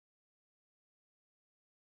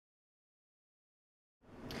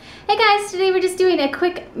Hey guys, today we're just doing a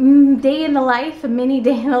quick day in the life, a mini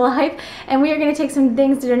day in the life, and we are going to take some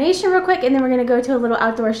things to donation real quick, and then we're going to go to a little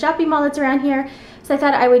outdoor shopping mall that's around here. So I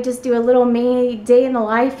thought I would just do a little mini day in the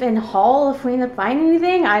life and haul if we end up finding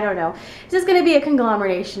anything. I don't know. It's just going to be a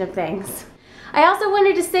conglomeration of things. I also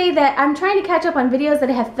wanted to say that I'm trying to catch up on videos that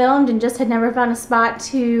I have filmed and just had never found a spot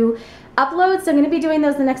to upload, so I'm going to be doing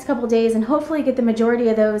those the next couple days and hopefully get the majority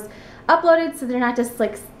of those uploaded so they're not just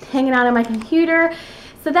like hanging out on my computer.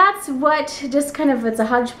 So that's what, just kind of, it's a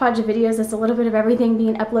hodgepodge of videos. It's a little bit of everything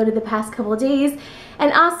being uploaded the past couple of days.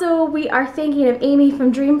 And also we are thinking of Amy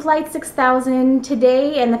from Dream Flight 6000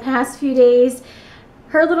 today and the past few days.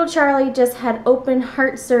 Her little Charlie just had open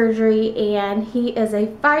heart surgery and he is a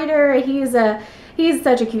fighter. He's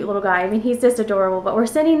such a cute little guy. I mean, he's just adorable. But we're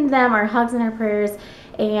sending them our hugs and our prayers.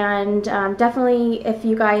 And definitely if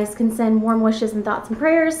you guys can send warm wishes and thoughts and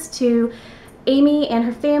prayers to Amy and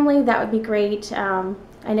her family, that would be great.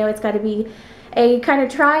 I know it's got to be a kind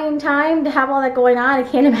of trying time to have all that going on. I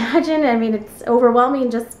can't imagine. I mean, it's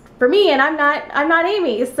overwhelming just for me, and I'm not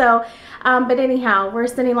Amy. So, but anyhow, we're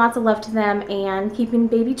sending lots of love to them and keeping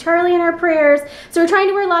baby Charlie in our prayers. So we're trying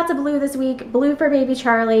to wear lots of blue this week, blue for baby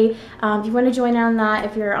Charlie. If you want to join in on that,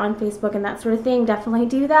 if you're on Facebook and that sort of thing, definitely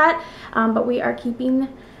do that. But we are keeping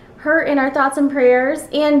her in our thoughts and prayers,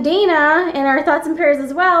 and Dana in our thoughts and prayers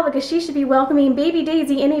as well, because she should be welcoming baby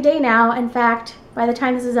Daisy any day now. In fact, by the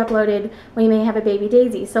time this is uploaded, we may have a baby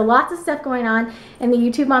Daisy. So lots of stuff going on in the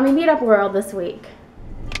YouTube Mommy Meetup world this week.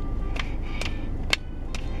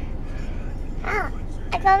 Ah,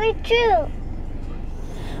 I got it true.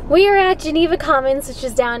 We are at Geneva Commons, which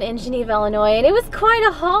is down in Geneva, Illinois, and it was quite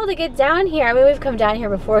a haul to get down here. I mean, we've come down here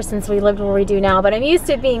before since we lived where we do now, but I'm used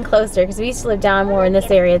to it being closer because we used to live down more in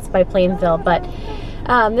this area. It's by Plainville, but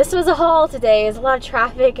this was a haul today. There's a lot of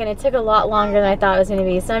traffic, and it took a lot longer than I thought it was going to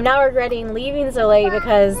be. So I'm now regretting leaving so late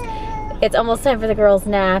because it's almost time for the girls'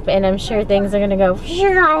 nap, and I'm sure things are going to go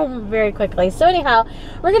very quickly. So anyhow,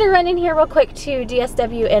 we're going to run in here real quick to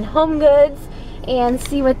DSW and Home Goods and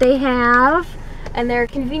see what they have. And they're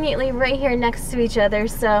conveniently right here next to each other,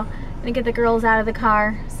 so I'm gonna get the girls out of the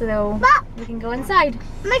car so we can go inside.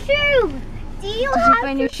 My shoes! Did you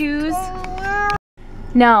find your shoes?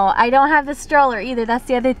 No, I don't have the stroller either. That's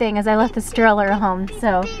the other thing, is I left the stroller at home,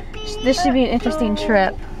 so this should be an interesting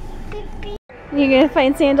trip. You gonna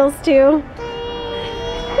find sandals too?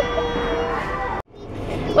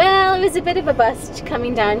 Well, it was a bit of a bust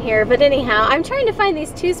coming down here, but anyhow, I'm trying to find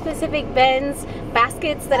these two specific Ben's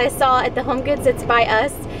baskets that I saw at the Home Goods that's by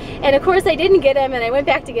us. And of course I didn't get them, and I went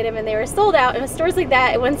back to get them and they were sold out. And with stores like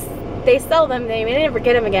that, once they sell them, they may never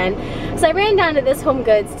get them again. So I ran down to this Home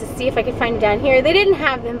Goods to see if I could find them down here. They didn't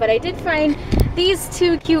have them, but I did find these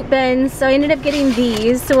two cute Ben's, so I ended up getting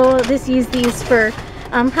these. So we'll just use these for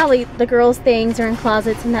probably the girls' things or in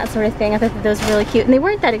closets and that sort of thing. I thought that those were really cute, and they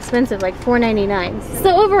weren't that expensive, like $4.99.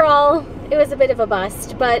 So overall, it was a bit of a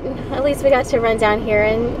bust, but at least we got to run down here.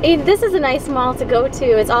 And this is a nice mall to go to.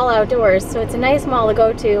 It's all outdoors, so it's a nice mall to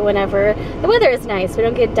go to whenever the weather is nice. We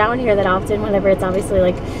don't get down here that often whenever it's obviously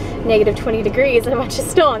like negative 20 degrees and a bunch of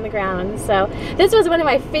snow on the ground. So this was one of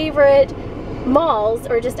my favorite malls,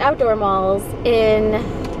 or just outdoor malls, in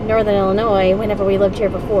northern Illinois whenever we lived here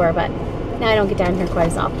before, but now I don't get down here quite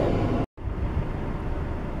as often.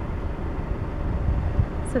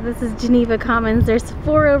 So this is Geneva Commons. There's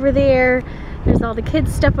 4 over there. There's all the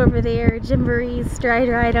kids stuff over there. Gymboree,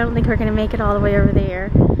 Strider. I don't think we're gonna make it all the way over there.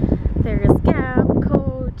 There's Gap,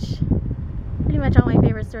 Coach. Pretty much all my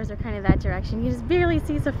favorite stores are kind of that direction. You just barely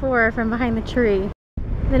see Sephora from behind the tree.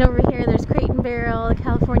 Then over here there's Crate and Barrel,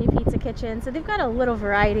 California Pizza Kitchen. So they've got a little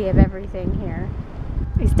variety of everything here.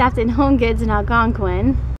 We stopped in Home Goods in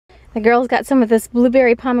Algonquin. The girls got some of this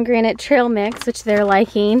blueberry pomegranate trail mix, which they're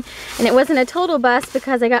liking. And it wasn't a total bust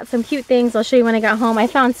because I got some cute things I'll show you when I got home. I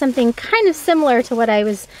found something kind of similar to what I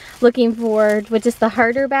was looking for with just the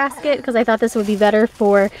harder basket, because I thought this would be better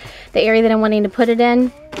for the area that I'm wanting to put it in.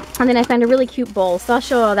 And then I found a really cute bowl, so I'll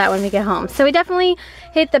show all that when we get home. So we definitely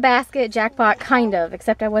hit the basket jackpot, kind of,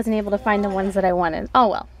 except I wasn't able to find the ones that I wanted. Oh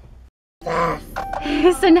well.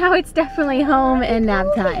 So now it's definitely home and nap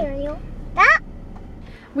time.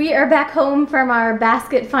 We are back home from our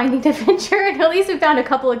basket finding adventure, and at least we found a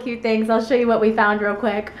couple of cute things. I'll show you what we found real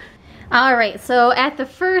quick. Alright, so at the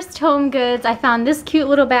first Home Goods, I found this cute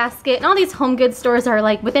little basket, and all these Home Goods stores are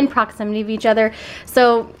like within proximity of each other,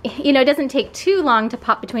 so you know, it doesn't take too long to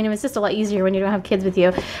pop between them. It's just a lot easier when you don't have kids with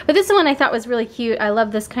you. But this one I thought was really cute. I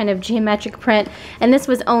love this kind of geometric print, and this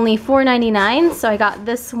was only $4.99, so I got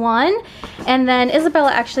this one. And then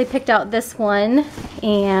Isabella actually picked out this one,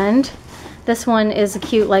 and this one is a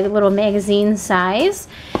cute, like, little magazine size.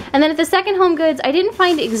 And then at the second Home Goods, I didn't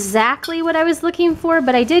find exactly what I was looking for,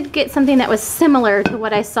 but I did get something that was similar to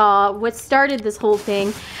what I saw. What started this whole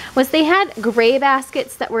thing was they had gray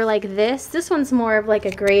baskets that were like this. This one's more of like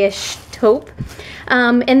a grayish taupe.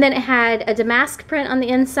 And then it had a damask print on the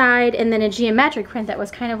inside and then a geometric print that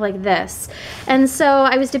was kind of like this. And so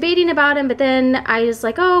I was debating about them, but then I was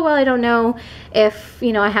like, oh, well, I don't know if,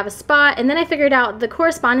 you know, I have a spot. And then I figured out the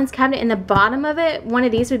correspondence cabinet in the bottom of it, one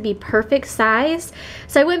of these would be perfect size.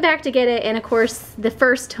 So I went back to get it, and of course the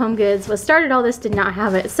first Home Goods was started all this did not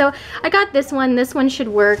have it. So I got this one. This one should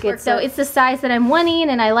work. It's the size that I'm wanting,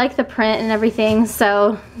 and I like the print and everything.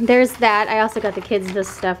 So there's that. I also got the kids this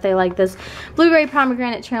stuff. They like this blueberry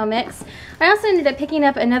pomegranate trail mix. I also ended up picking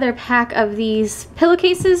up another pack of these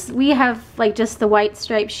pillowcases. We have like just the white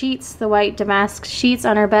striped sheets, the white damask sheets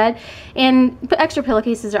on our bed, and extra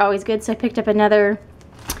pillowcases are always good, so I picked up another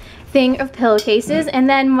thing of pillowcases. And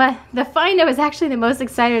then the find I was actually the most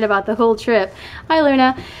excited about the whole trip, hi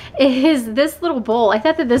Luna, is this little bowl. I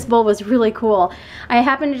thought that this bowl was really cool. I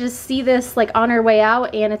happened to just see this like on our way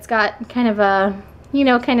out, and it's got kind of a, you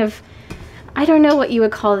know, kind of, I don't know what you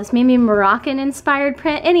would call this, maybe Moroccan inspired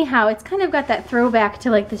print. Anyhow, it's kind of got that throwback to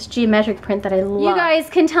like this geometric print that I love. You guys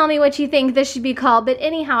can tell me what you think this should be called, but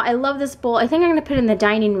anyhow, I love this bowl. I think I'm gonna put it in the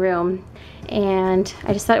dining room, and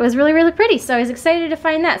I just thought it was really, really pretty. So I was excited to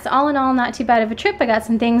find that. So all in all, not too bad of a trip. I got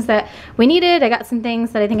some things that we needed. I got some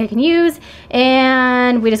things that I think I can use,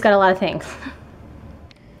 and we just got a lot of things.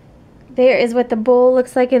 There is what the bowl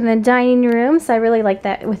looks like in the dining room. So I really like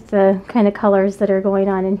that with the kind of colors that are going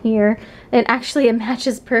on in here. And actually it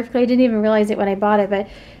matches perfectly. I didn't even realize it when I bought it, but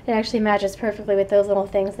it actually matches perfectly with those little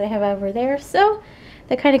things that I have over there. So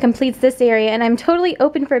that kind of completes this area, and I'm totally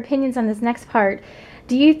open for opinions on this next part.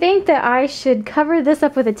 Do you think that I should cover this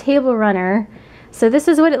up with a table runner? So this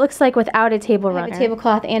is what it looks like without a table runner. I have a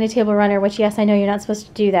tablecloth and a table runner, which yes, I know you're not supposed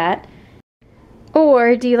to do that.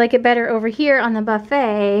 Or do you like it better over here on the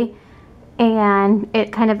buffet, and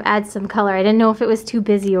it kind of adds some color? I didn't know if it was too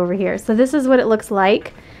busy over here. So this is what it looks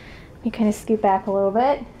like. Let me kind of scoot back a little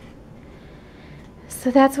bit.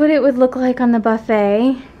 So that's what it would look like on the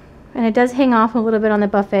buffet. And it does hang off a little bit on the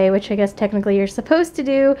buffet, which I guess technically you're supposed to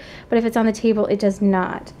do, but if it's on the table, it does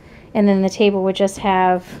not. And then the table would just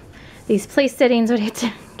have these place settings would have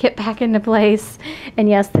to get back into place. And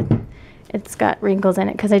yes, it's got wrinkles in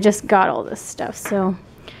it because I just got all this stuff. So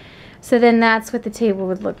then that's what the table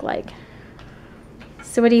would look like.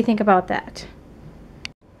 So what do you think about that?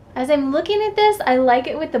 As I'm looking at this, I like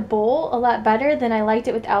it with the bowl a lot better than I liked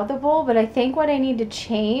it without the bowl, but I think what I need to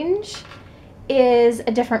change is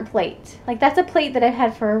a different plate. Like that's a plate that I've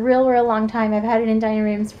had for a real long time. I've had it in dining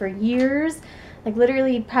rooms for years, like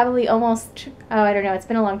literally probably almost, oh, I don't know, it's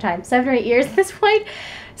been a long time, 7 or 8 years at this point.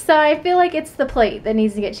 So I feel like it's the plate that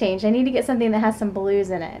needs to get changed. I need to get something that has some blues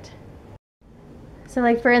in it. So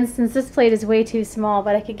like for instance, this plate is way too small,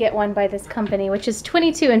 but I could get one by this company, which is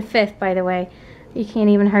 22 and 5th, by the way. You can't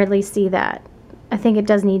even hardly see that. I think it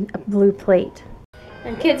does need a blue plate.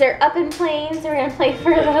 And kids are up and playing, so we're gonna play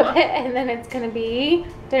for a little bit, and then it's gonna be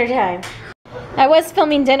dinner time. I was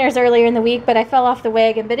filming dinners earlier in the week, but I fell off the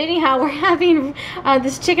wagon. But anyhow, we're having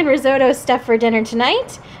this chicken risotto stuff for dinner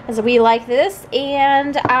tonight, as we like this.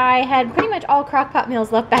 And I had pretty much all crock pot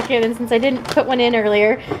meals left back in, and since I didn't put one in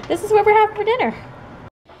earlier, this is what we're having for dinner.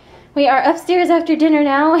 We are upstairs after dinner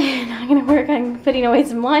now, and I'm gonna work on putting away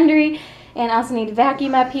some laundry, and I also need to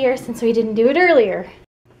vacuum up here since we didn't do it earlier.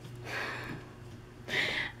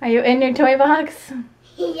 Are you in your toy box?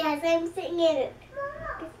 Yes, I'm sitting in it.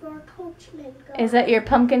 Before Coachman goes. Is that your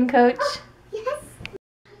pumpkin coach? Yes.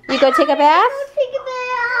 You go take a bath?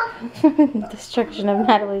 Take a bath. Destruction of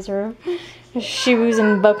Natalie's room. There's shoes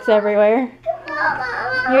and books everywhere.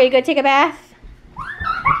 Mama. You ready to go take a bath?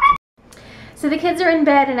 So the kids are in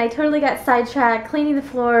bed, and I totally got sidetracked cleaning the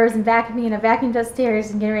floors and vacuuming. I vacuumed upstairs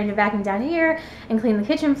and getting ready to vacuum down here and clean the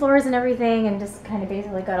kitchen floors and everything, and just kind of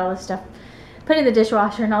basically got all this stuff put in the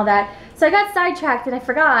dishwasher and all that. So I got sidetracked and I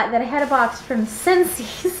forgot that I had a box from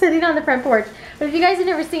Scentsy sitting on the front porch. But if you guys have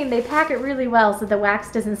never seen, they pack it really well so the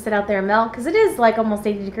wax doesn't sit out there and melt, because it is like almost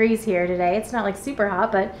 80 degrees here today. It's not like super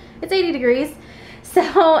hot, but it's 80 degrees.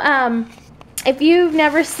 So if you've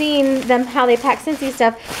never seen them, how they pack Scentsy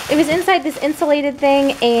stuff, it was inside this insulated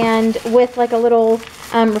thing and with like a little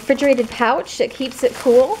refrigerated pouch that keeps it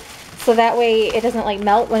cool. So that way it doesn't like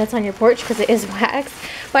melt when it's on your porch, because it is wax.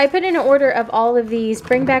 But I put in an order of all of these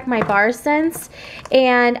Bring Back My Bar scents.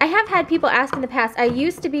 And I have had people ask in the past. I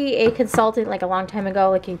used to be a consultant like a long time ago,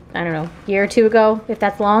 like I don't know, a year or two ago, if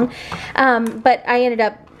that's long. But I ended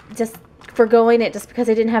up just foregoing it just because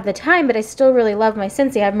I didn't have the time, but I still really love my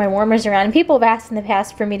Scentsy. I have my warmers around, and people have asked in the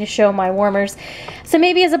past for me to show my warmers. So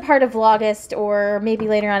maybe as a part of Vlogust, or maybe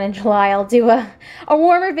later on in July, I'll do a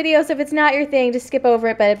warmer video. So if it's not your thing, just skip over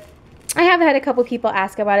it, but I have had a couple people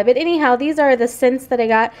ask about it. But anyhow, these are the scents that I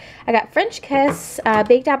got. I got French Kiss,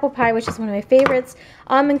 Baked Apple Pie, which is one of my favorites,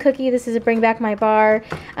 Almond Cookie, this is a Bring Back My Bar,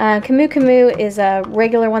 Camu Camu is a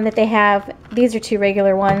regular one that they have. These are 2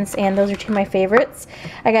 regular ones, and those are 2 of my favorites.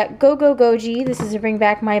 I got Go Go Goji, this is a Bring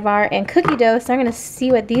Back My Bar, and Cookie Dough, so I'm going to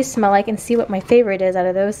see what these smell like and see what my favorite is out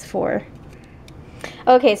of those 4.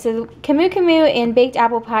 Okay, so Camu Camu and Baked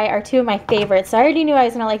Apple Pie are 2 of my favorites, so I already knew I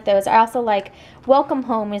was going to like those. I also like Welcome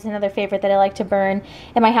Home is another favorite that I like to burn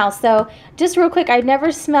in my house. So just real quick, I've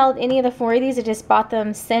never smelled any of the 4 of these. I just bought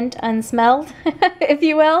them scent unsmelled, if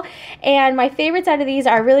you will. And my favorites out of these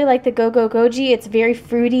are, I really like the Go Go Goji. It's very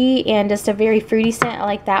fruity and just a very fruity scent. I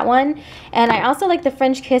like that one. And I also like the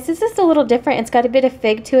French Kiss. It's just a little different. It's got a bit of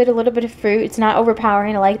fig to it, a little bit of fruit. It's not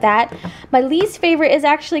overpowering. I like that. My least favorite is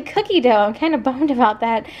actually Cookie Dough. I'm kind of bummed about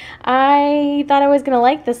that. I thought I was going to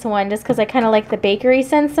like this one just because I kind of like the bakery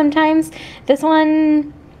scents sometimes. This one,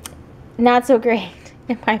 not so great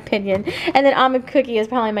in my opinion. And then Almond Cookie is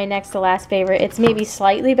probably my next to last favorite. It's maybe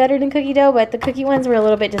slightly better than Cookie Dough, but the cookie ones were a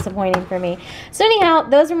little bit disappointing for me. So anyhow,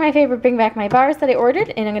 those are my favorite Bring Back My Bars that I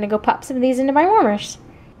ordered, and I'm going to go pop some of these into my warmers.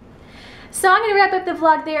 So I'm going to wrap up the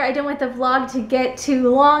vlog there. I don't want the vlog to get too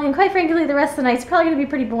long, and quite frankly, the rest of the night's probably going to be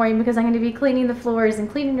pretty boring because I'm going to be cleaning the floors and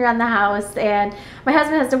cleaning around the house, and my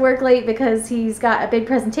husband has to work late because he's got a big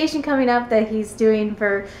presentation coming up that he's doing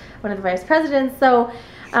for one of the vice presidents. So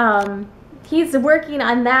he's working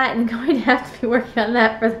on that and going to have to be working on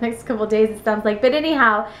that for the next couple days, it sounds like. But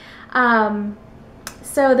anyhow,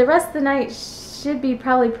 so the rest of the night should be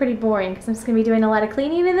probably pretty boring because I'm just going to be doing a lot of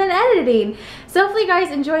cleaning and then editing. So hopefully you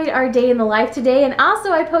guys enjoyed our day in the life today. And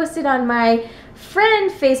also I posted on my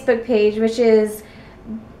friend Facebook page, which is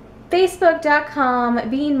facebook.com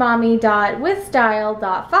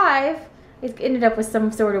beingmommy.withstyle.5. It ended up with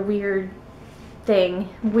some sort of weird thing,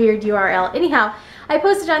 weird URL. Anyhow, I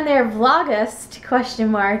posted on there Vlogust ?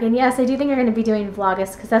 And yes, I do think I'm going to be doing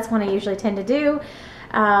Vlogust because that's one I usually tend to do.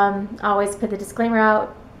 Always put the disclaimer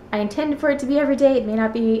out. I intend for it to be every day. It may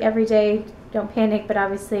not be every day. Don't panic, but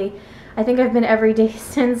obviously I think I've been every day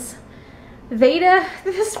since Veda at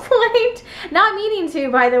this point. Not meaning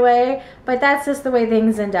to, by the way, but that's just the way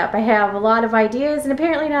things end up. I have a lot of ideas and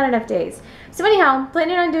apparently not enough days. So anyhow,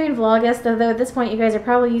 planning on doing Vlogust, although at this point you guys are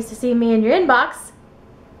probably used to seeing me in your inbox.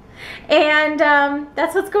 And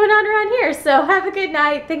that's what's going on around here. So have a good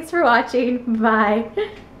night. Thanks for watching. Bye.